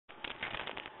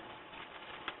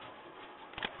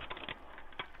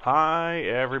Hi,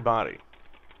 everybody.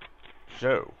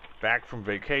 So, back from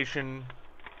vacation,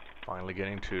 finally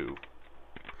getting to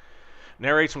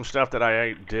narrate some stuff that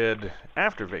I did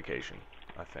after vacation,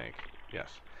 I think. Yes.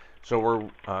 So, we're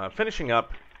finishing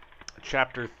up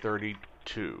chapter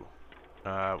 32.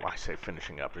 Well, I say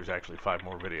finishing up, there's actually 5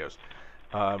 more videos.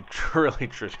 Really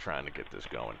just trying to get this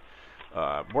going.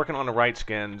 Working on the right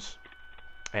skins,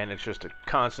 and it's just a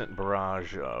constant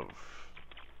barrage of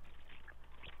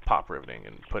pop riveting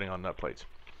and putting on nut plates.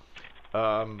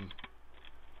 And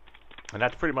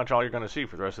that's pretty much all you're going to see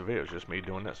for the rest of the video, is just me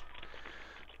doing this.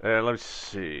 Let's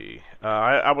see.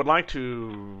 I would like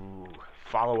to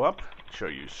follow up, show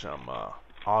you some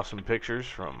awesome pictures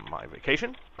from my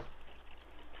vacation.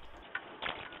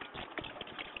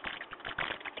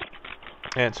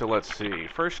 And so let's see.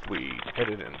 First, we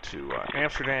headed into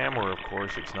Amsterdam, where of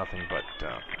course it's nothing but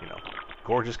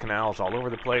gorgeous canals all over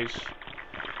the place,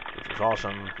 which was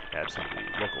awesome. Had some of the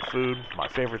local food. My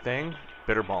favorite thing,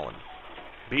 bitterballen.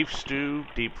 Beef stew,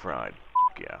 deep fried.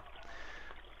 Yeah.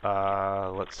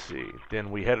 Let's see.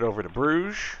 Then we headed over to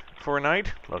Bruges for a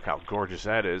night. Look how gorgeous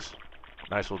that is.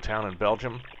 Nice little town in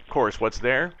Belgium. Of course, what's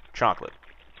there? Chocolate.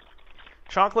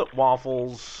 Chocolate,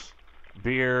 waffles,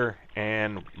 beer,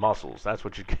 and mussels. That's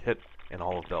what you get in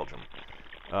all of Belgium.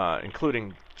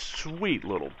 Including sweet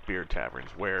little beer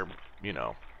taverns where,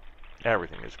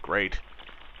 everything is great.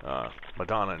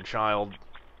 Madonna and Child,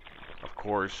 of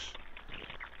course.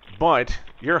 But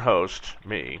your host,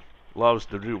 me, loves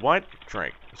to do what?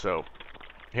 Drink. So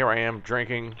here I am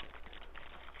drinking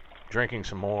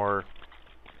some more.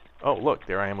 Oh, look,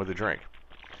 there I am with a drink.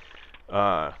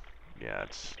 Yeah,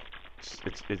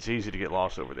 it's easy to get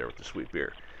lost over there with the sweet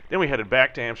beer. Then we headed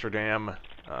back to Amsterdam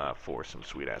for some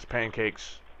sweet-ass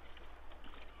pancakes.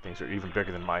 Things are even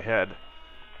bigger than my head.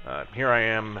 Here I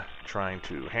am trying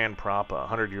to hand prop a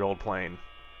 100-year-old plane.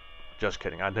 Just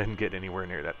kidding, I didn't get anywhere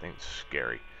near that thing. It's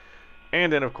scary.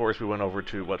 And then, of course, we went over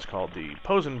to what's called the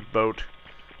Pozen boat,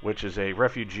 which is a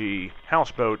refugee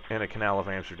houseboat in a canal of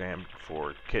Amsterdam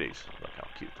for kitties. Look how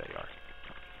cute they are.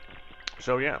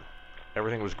 So, yeah,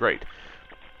 everything was great.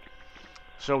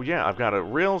 So, yeah, I've got a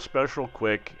real special,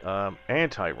 quick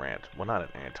anti-rant. Well, not an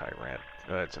anti-rant.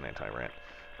 It's an anti-rant.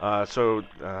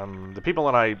 The people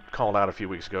that I called out a few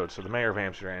weeks ago, so the mayor of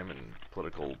Amsterdam and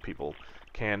political people,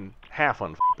 can half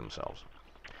unfuck themselves.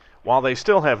 While they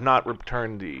still have not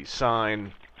returned the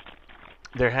sign,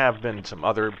 there have been some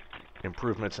other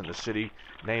improvements in the city.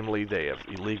 Namely, they have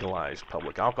illegalized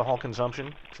public alcohol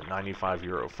consumption. It's a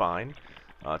 €95 fine.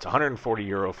 It's a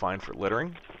 €140 fine for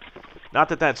littering. Not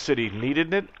that that city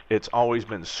needed it. It's always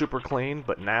been super clean,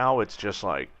 but now it's just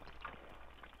like,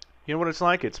 you know what it's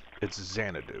like? It's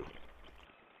Xanadu.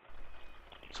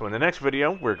 So in the next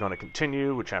video, we're going to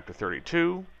continue with chapter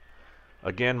 32.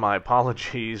 Again, my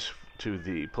apologies to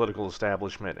the political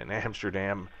establishment in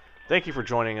Amsterdam. Thank you for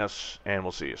joining us, and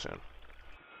we'll see you soon.